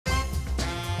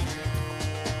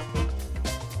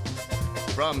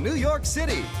From New York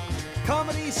City,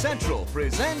 Comedy Central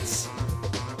presents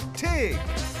Tig.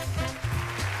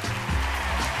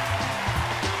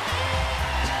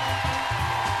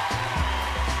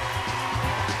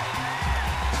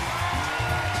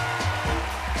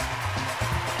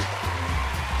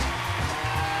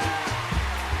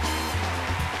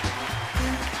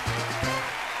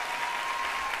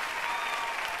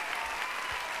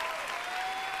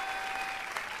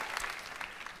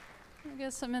 I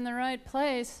guess I'm in the right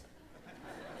place.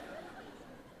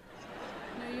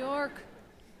 New York.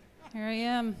 Here I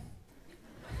am.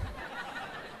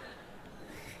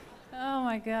 Oh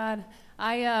my God.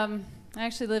 I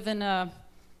actually live in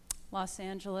Los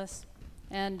Angeles,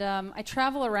 and I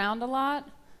travel around a lot.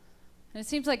 And it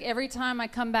seems like every time I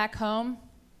come back home,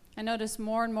 I notice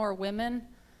more and more women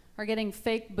are getting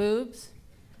fake boobs.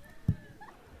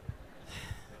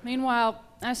 Meanwhile,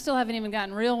 I still haven't even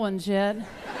gotten real ones yet.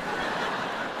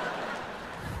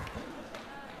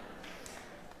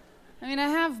 I mean, I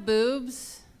have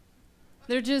boobs.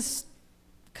 They're just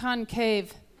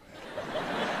concave.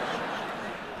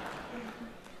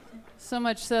 So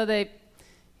much so they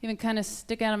even kind of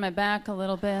stick out of my back a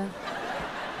little bit.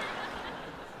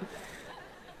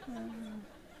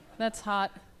 That's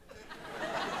hot.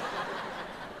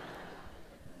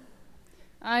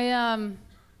 I'm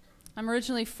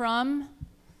originally from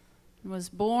and was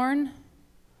born in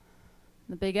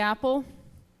the Big Apple.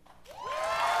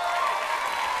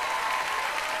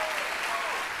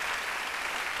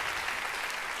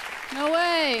 No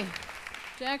way.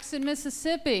 Jackson,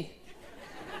 Mississippi.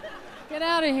 Get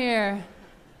out of here.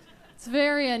 It's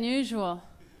very unusual.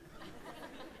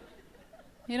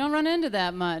 You don't run into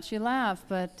that much. You laugh,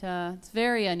 but it's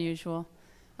very unusual.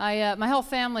 My whole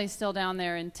family's still down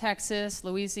there in Texas,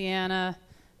 Louisiana,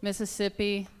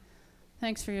 Mississippi.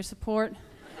 Thanks for your support.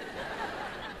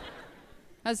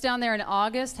 I was down there in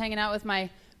August hanging out with my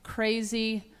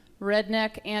crazy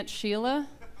redneck Aunt Sheila.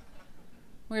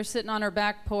 We were sitting on her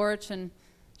back porch, and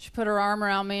she put her arm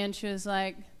around me, and she was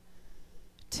like,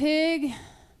 "Tig,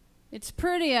 it's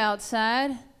pretty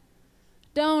outside,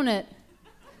 don't it?"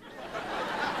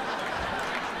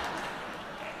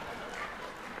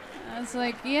 I was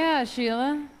like, "Yeah,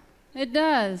 Sheila, it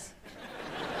does."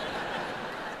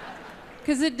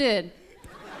 'Cause it did.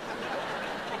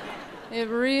 It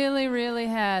really, really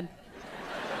had.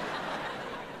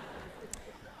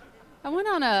 I went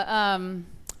on a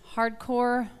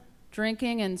hardcore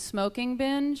drinking and smoking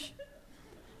binge.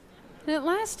 And it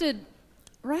lasted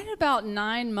right about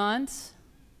 9 months.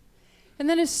 And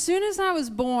then as soon as I was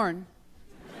born,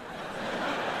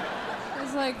 I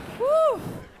was like, whew,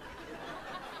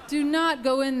 do not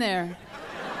go in there.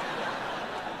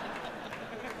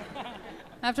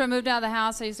 After I moved out of the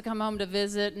house, I used to come home to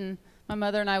visit, and my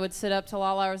mother and I would sit up till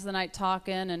all hours of the night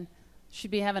talking, and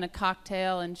she'd be having a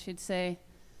cocktail, and she'd say,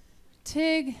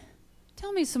 "Tig,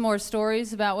 tell me some more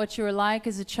stories about what you were like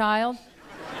as a child."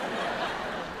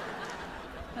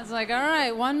 I was like, all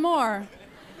right, one more.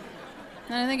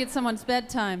 And I think it's someone's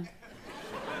bedtime.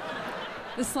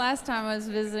 This last time I was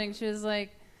visiting, she was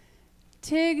like,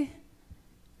 "Tig,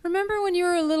 remember when you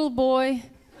were a little boy?"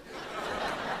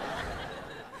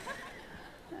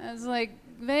 I was like,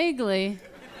 vaguely.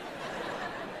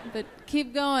 But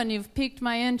keep going, you've piqued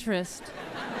my interest.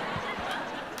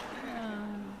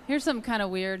 Here's something kind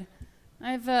of weird.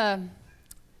 I've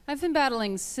been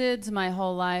battling SIDS my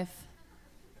whole life.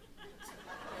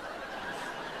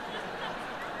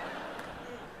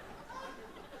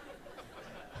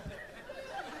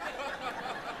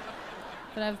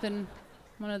 But I've been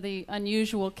one of the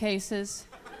unusual cases.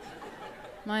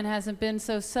 Mine hasn't been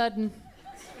so sudden.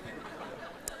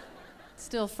 It's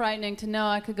still frightening to know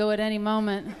I could go at any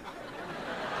moment.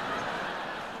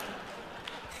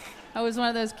 I was one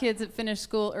of those kids that finished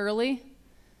school early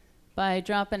by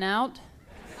dropping out.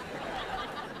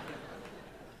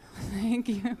 Thank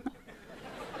you.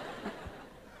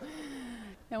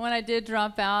 And when I did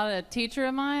drop out, a teacher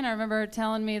of mine, I remember her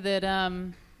telling me that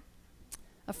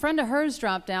a friend of hers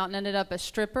dropped out and ended up a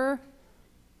stripper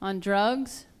on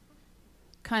drugs,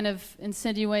 kind of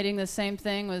insinuating the same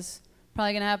thing was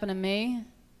probably going to happen to me.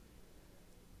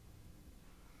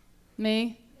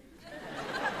 Me?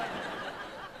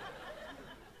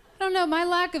 I don't know, my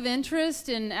lack of interest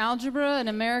in algebra and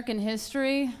American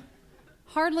history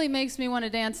hardly makes me want to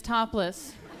dance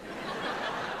topless.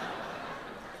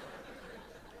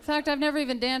 In fact, I've never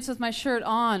even danced with my shirt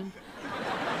on.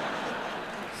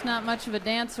 Just not much of a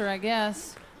dancer, I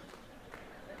guess.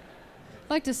 I'd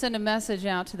like to send a message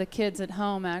out to the kids at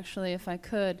home, actually, if I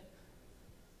could.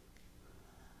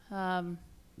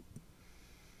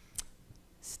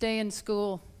 Stay in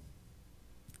school.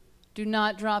 Do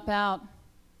not drop out.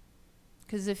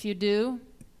 Because if you do,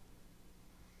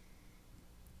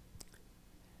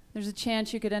 there's a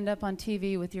chance you could end up on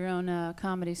TV with your own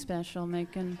comedy special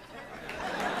making...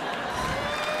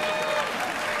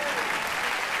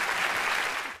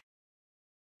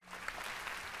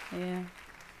 Yeah.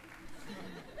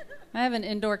 I have an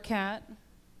indoor cat,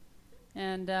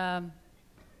 and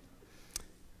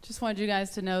just wanted you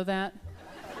guys to know that.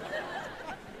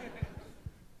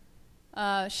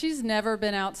 She's never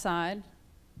been outside.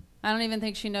 I don't even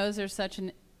think she knows there's such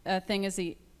a thing as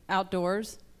the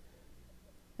outdoors.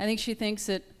 I think she thinks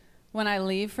that when I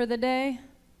leave for the day,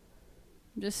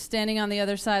 I'm just standing on the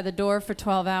other side of the door for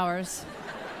 12 hours.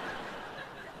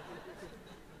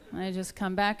 I just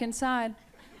come back inside.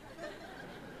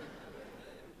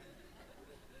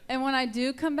 And when I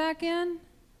do come back in,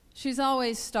 she's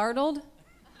always startled.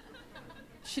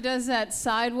 She does that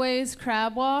sideways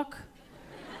crab walk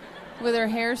with her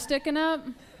hair sticking up.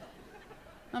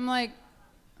 I'm like,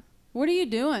 what are you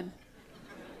doing?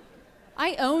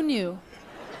 I own you.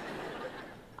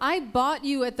 I bought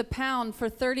you at the pound for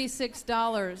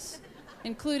 $36,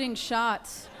 including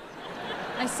shots.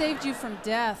 I saved you from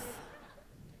death.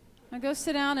 Now go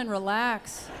sit down and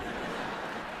relax.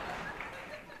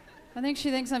 I think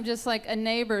she thinks I'm just like a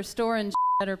neighbor storing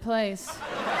at her place.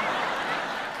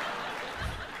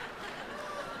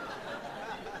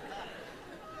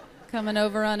 Coming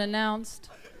over unannounced.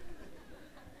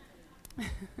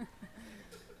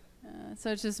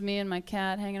 So it's just me and my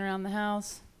cat hanging around the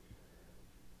house.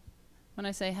 When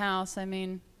I say house, I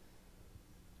mean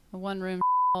a one-room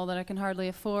that I can hardly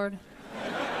afford.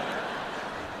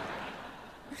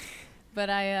 But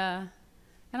I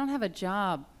don't have a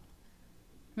job.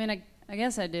 I mean, I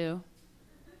guess I do.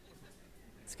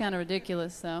 It's kind of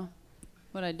ridiculous, though,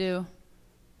 what I do.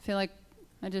 I feel like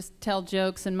I just tell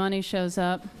jokes and money shows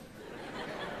up.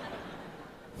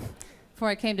 Before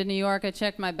I came to New York, I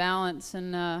checked my balance,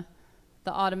 and the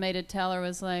automated teller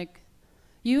was like,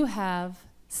 "You have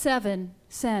 7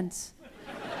 cents."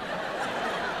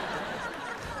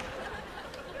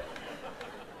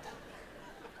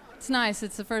 It's nice.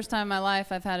 It's the first time in my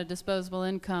life I've had a disposable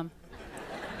income.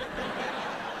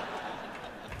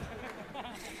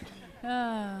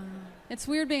 It's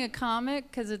weird being a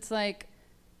comic because it's like,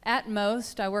 at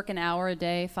most, I work an hour a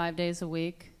day, 5 days a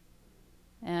week.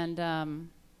 And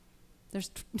there's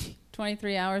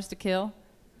 23 hours to kill.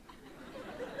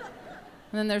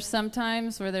 And then there's some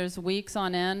times where there's weeks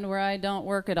on end where I don't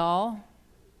work at all.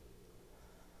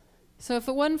 So if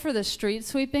it wasn't for the street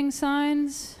sweeping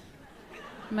signs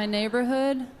in my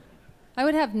neighborhood, I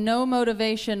would have no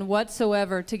motivation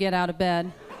whatsoever to get out of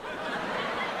bed.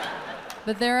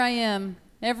 But there I am,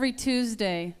 every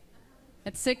Tuesday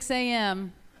at 6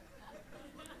 a.m.,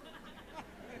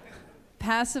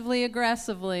 passively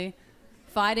aggressively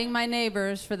fighting my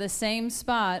neighbors for the same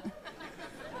spot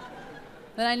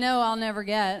that I know I'll never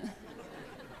get.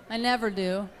 I never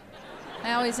do.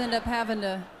 I always end up having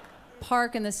to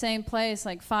park in the same place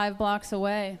like 5 blocks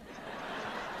away.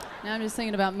 Now I'm just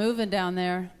thinking about moving down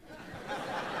there.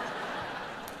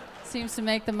 Seems to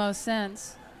make the most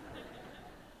sense.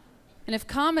 And if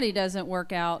comedy doesn't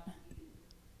work out,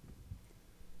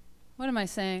 what am I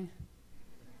saying?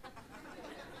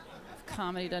 If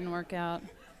comedy doesn't work out.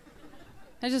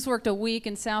 I just worked a week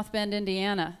in South Bend,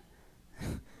 Indiana.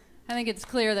 I think it's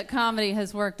clear that comedy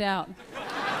has worked out.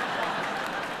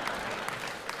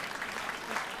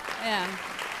 Yeah.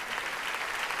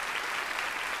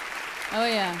 Oh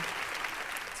yeah.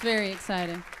 It's very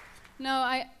exciting.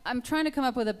 No, I'm trying to come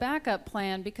up with a backup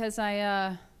plan because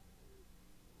I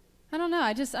don't know.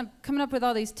 I'm coming up with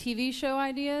all these TV show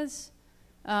ideas.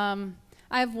 I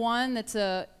have one that's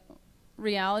a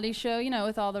reality show, you know,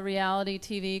 with all the reality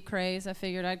TV craze. I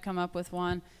figured I'd come up with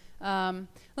one.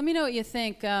 Let me know what you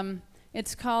think.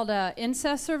 It's called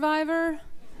Incest Survivor,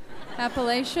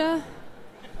 Appalachia.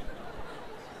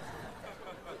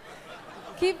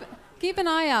 Keep an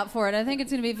eye out for it. I think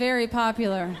it's going to be very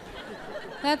popular.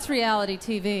 That's reality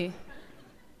TV.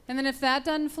 And then if that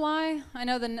doesn't fly, I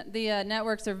know the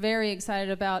networks are very excited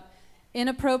about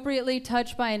Inappropriately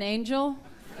Touched by an Angel.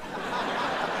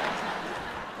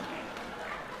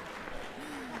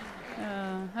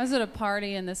 I was at a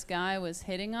party and this guy was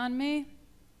hitting on me.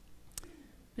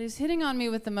 But he's hitting on me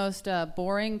with the most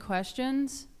boring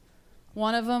questions.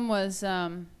 One of them was,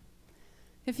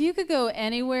 if you could go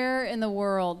anywhere in the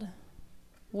world,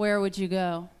 where would you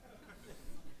go?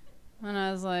 And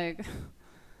I was like,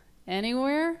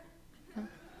 anywhere?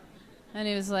 And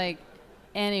he was like,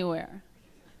 anywhere.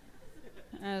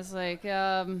 I was like,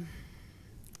 to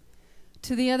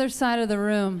the other side of the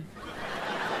room.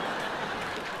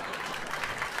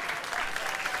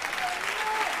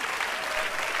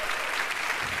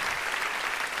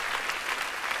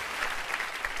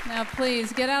 Now,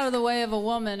 please, get out of the way of a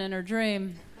woman in her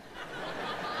dream.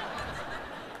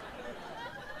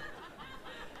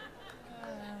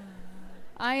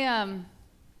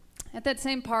 At that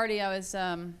same party, I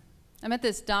met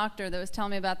this doctor that was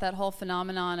telling me about that whole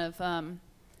phenomenon of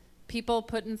people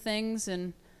putting things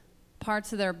in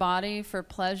parts of their body for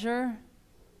pleasure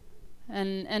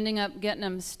and ending up getting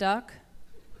them stuck.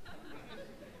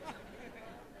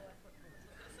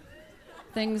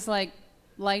 Things like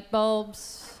light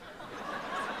bulbs.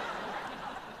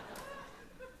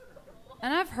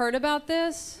 And I've heard about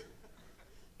this,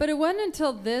 but it wasn't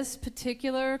until this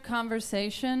particular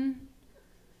conversation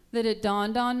that it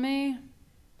dawned on me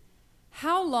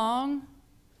how long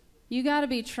you gotta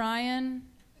be trying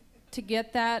to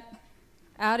get that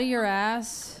out of your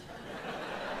ass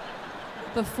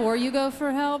before you go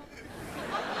for help.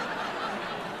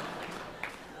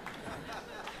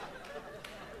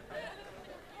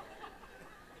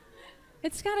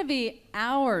 It's gotta be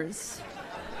hours,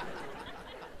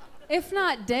 if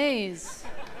not days.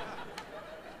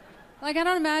 Like, I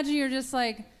don't imagine you're just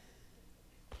like,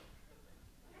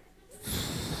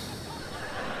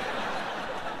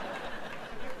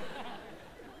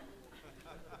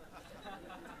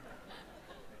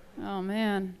 oh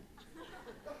man,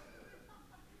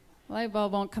 light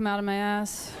bulb won't come out of my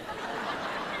ass.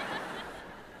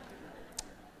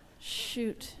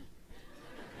 Shoot.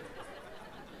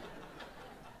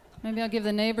 Maybe I'll give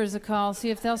the neighbors a call,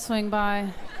 see if they'll swing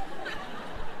by.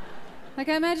 Like,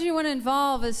 I imagine you want to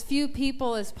involve as few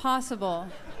people as possible.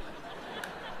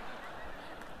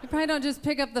 You probably don't just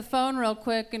pick up the phone real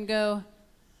quick and go,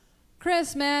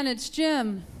 Chris, man, it's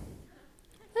Jim.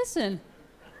 Listen,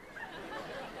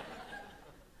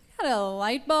 I got a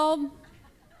light bulb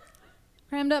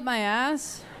crammed up my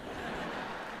ass.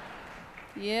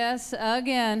 Yes,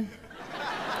 again.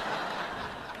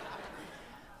 I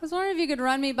was wondering if you could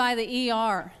run me by the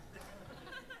ER.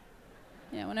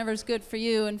 Yeah, whenever's good for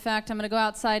you. In fact, I'm going to go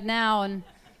outside now and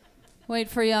wait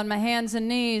for you on my hands and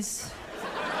knees.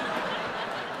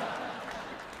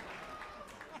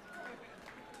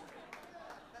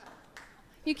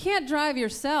 You can't drive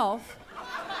yourself.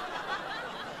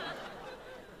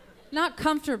 Not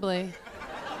comfortably.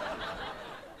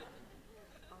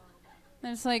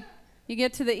 And it's like, you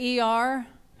get to the ER,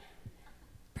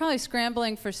 probably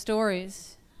scrambling for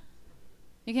stories.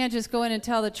 You can't just go in and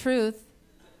tell the truth,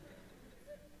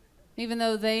 even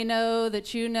though they know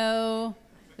that you know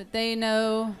that they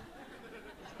know.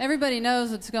 Everybody knows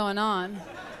what's going on.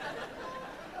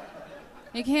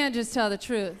 You can't just tell the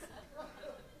truth.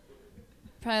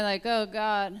 Probably like, oh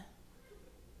God.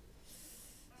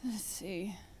 Let's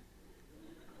see.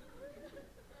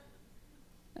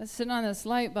 I was sitting on this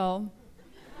light bulb.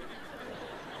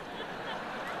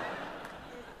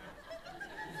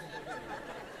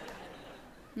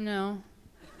 No.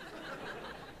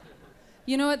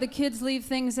 You know what? The kids leave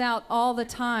things out all the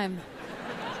time.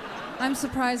 I'm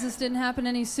surprised this didn't happen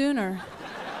any sooner.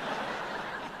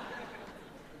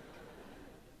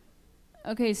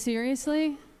 Okay,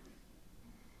 seriously?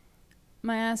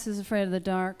 My ass is afraid of the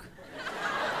dark.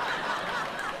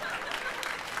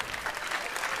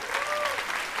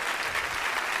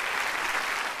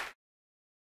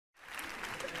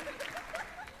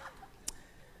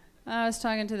 I was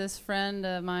talking to this friend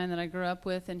of mine that I grew up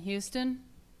with in Houston,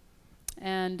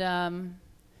 and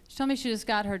she told me she just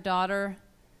got her daughter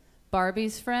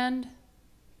Barbie's friend,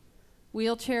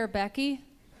 Wheelchair Becky.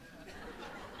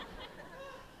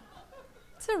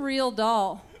 It's a real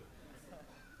doll.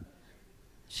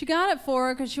 She got it for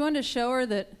her because she wanted to show her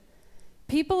that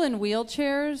people in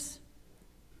wheelchairs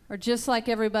are just like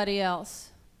everybody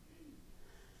else.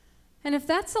 And if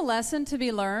that's a lesson to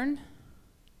be learned,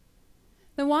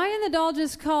 then why isn't the doll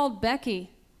just called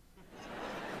Becky?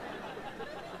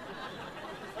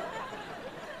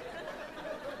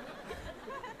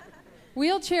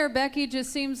 Wheelchair Becky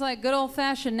just seems like good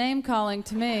old-fashioned name calling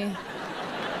to me.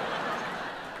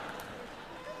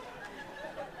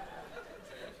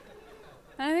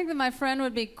 I think that my friend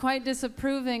would be quite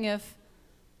disapproving if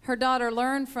her daughter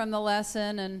learned from the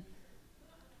lesson and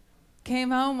came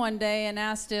home one day and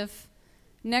asked if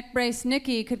Neck Brace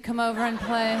Nikki could come over and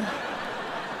play.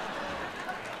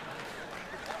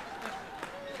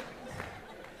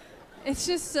 It's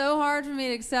just so hard for me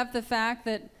to accept the fact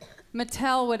that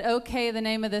Mattel would okay the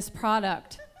name of this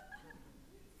product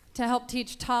to help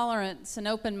teach tolerance and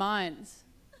open minds.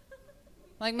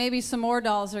 Like maybe some more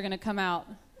dolls are going to come out.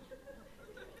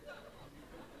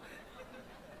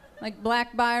 Like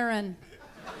Black Byron,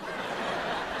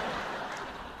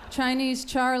 Chinese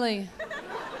Charlie,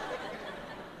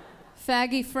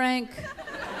 Faggy Frank,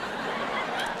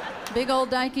 Big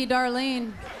Old Dykey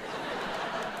Darlene.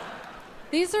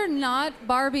 These are not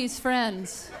Barbie's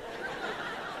friends.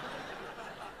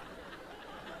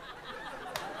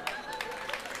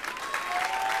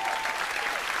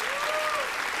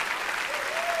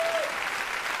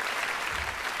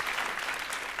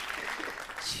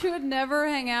 She would never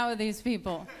hang out with these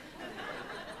people.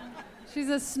 She's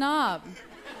a snob.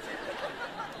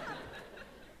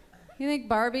 You think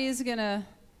Barbie's gonna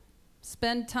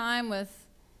spend time with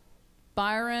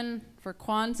Byron for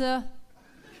Kwanzaa?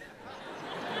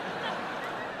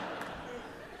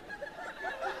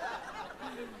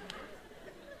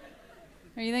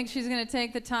 Or you think she's gonna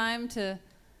take the time to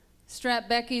strap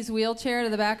Becky's wheelchair to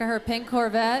the back of her pink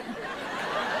Corvette?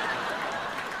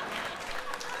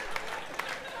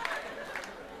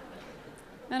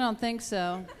 I don't think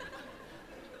so.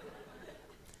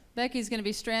 Becky's gonna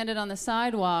be stranded on the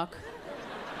sidewalk,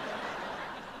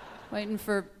 waiting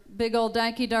for big old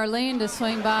Dykey Darlene to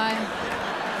swing by,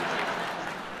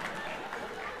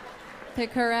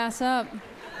 pick her ass up.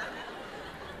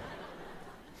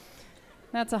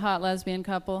 That's a hot lesbian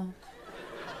couple.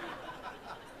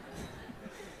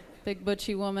 Big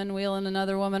butchy woman wheeling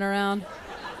another woman around.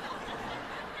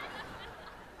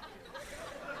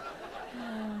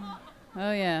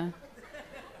 Oh yeah.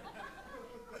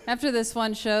 After this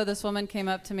one show, this woman came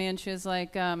up to me and she was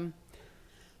like,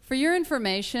 for your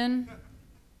information,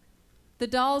 the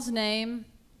doll's name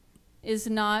is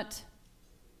not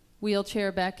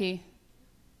Wheelchair Becky.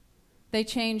 They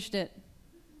changed it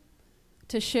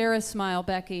to Share a Smile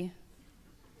Becky.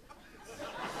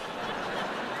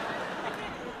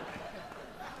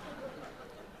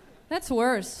 That's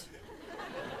worse.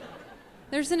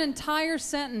 There's an entire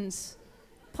sentence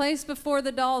placed before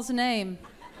the doll's name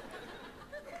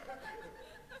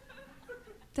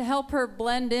to help her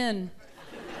blend in.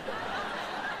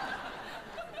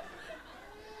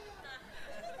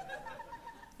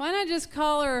 Why not just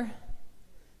call her,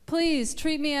 please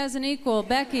treat me as an equal,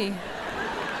 Becky?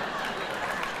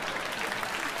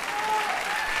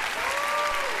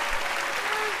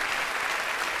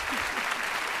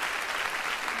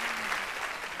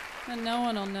 And no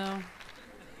one will know.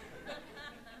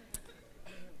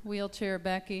 Wheelchair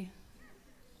Becky.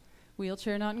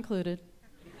 Wheelchair not included.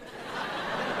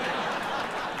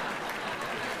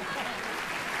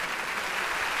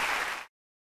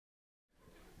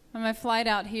 On my flight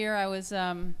out here, I was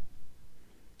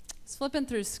flipping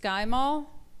through Sky Mall.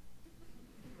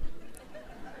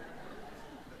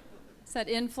 It's that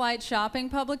in-flight shopping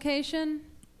publication.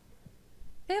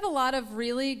 They have a lot of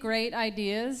really great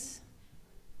ideas,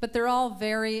 but they're all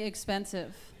very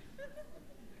expensive.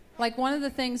 Like one of the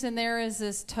things in there is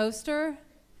this toaster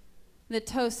that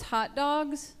toasts hot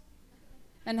dogs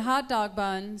and hot dog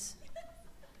buns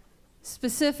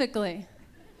specifically.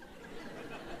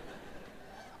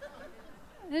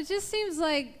 And it just seems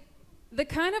like the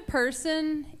kind of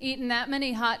person eating that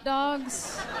many hot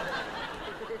dogs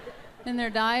in their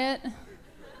diet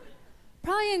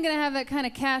probably ain't gonna have that kind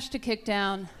of cash to kick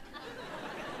down.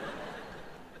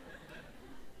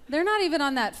 They're not even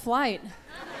on that flight.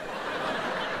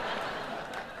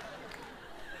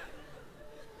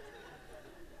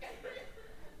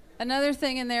 Another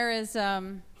thing in there is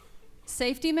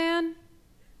Safety Man.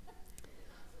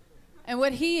 And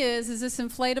what he is this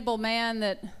inflatable man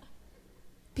that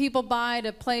people buy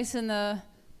to place in the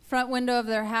front window of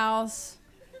their house.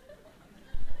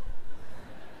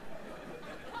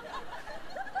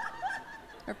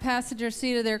 Or passenger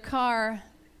seat of their car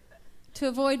to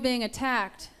avoid being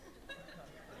attacked.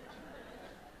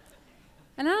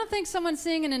 And I don't think someone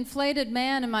seeing an inflated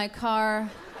man in my car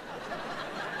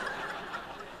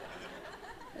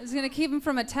is gonna keep him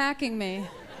from attacking me.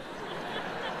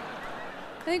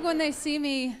 I think when they see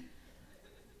me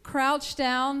crouched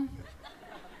down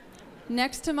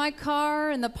next to my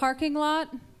car in the parking lot,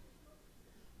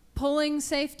 pulling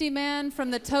Safety Man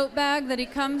from the tote bag that he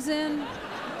comes in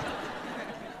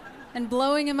and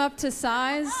blowing him up to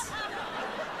size,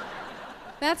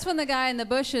 that's when the guy in the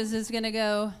bushes is gonna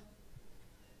go,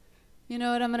 you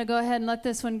know what, I'm gonna go ahead and let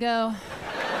this one go.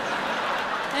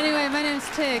 Anyway, my name's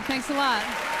Tig. Thanks a lot.